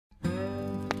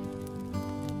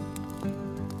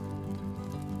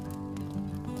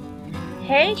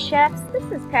Hey chefs, this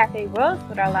is Cafe Rose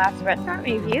with our last restaurant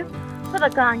review for the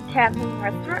Gone Camping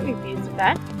Restaurant Reviews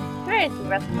event. Today's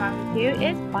restaurant review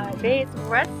is Baibes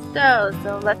Resto,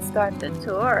 so let's start the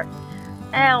tour.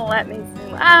 And let me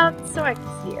zoom out so I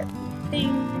can see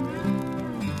everything.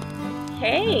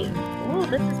 Okay, ooh,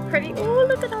 this is pretty. Ooh,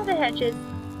 look at all the hedges.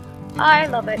 I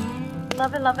love it.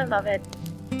 Love it, love it, love it.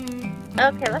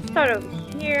 Okay, let's start over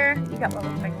here. You got what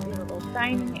looks like a little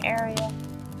dining area.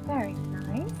 Very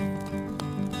nice.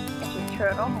 Get your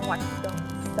turtle and watch it go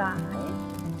inside.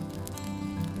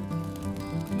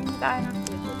 And the items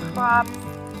with your crops.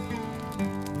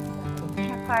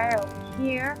 Campfire over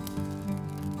here.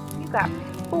 You got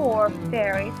 4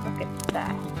 berries. Look at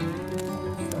that.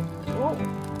 So cool.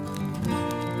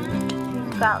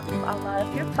 You've got a lot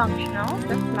of your functionals.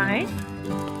 That's nice.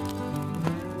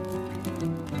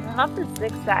 I love the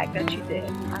zigzag that you did.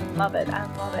 I love it. I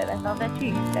love it. I love that you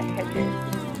used the hedges.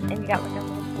 And you got like a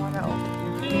little corner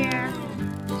over here.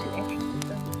 2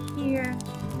 entrances over here.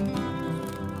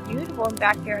 Beautiful. And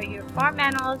back there are your farm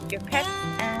animals, your pets,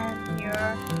 and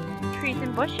your trees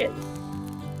and bushes.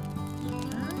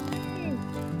 Nice.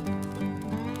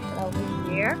 Over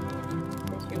here,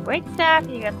 there's your waitstaff.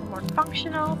 You got some more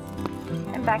functionals.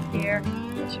 And back here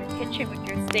is your kitchen with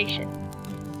your station.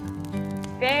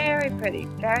 Very pretty,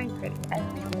 very pretty. I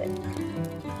love it.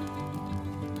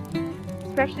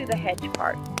 Especially the hedge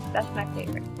part. That's my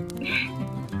favorite.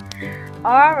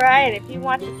 Alright, if you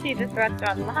want to see this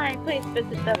restaurant live, please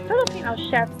visit the Filipino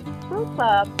Chefs Food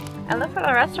Club and look for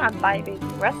the restaurant Baibes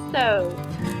Resto.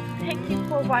 Thank you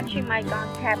for watching my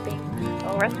Gone Camping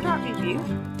restaurant review.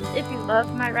 If you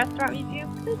love my restaurant review,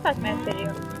 please like my video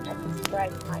and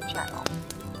subscribe to my channel.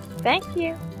 Thank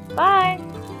you. Bye.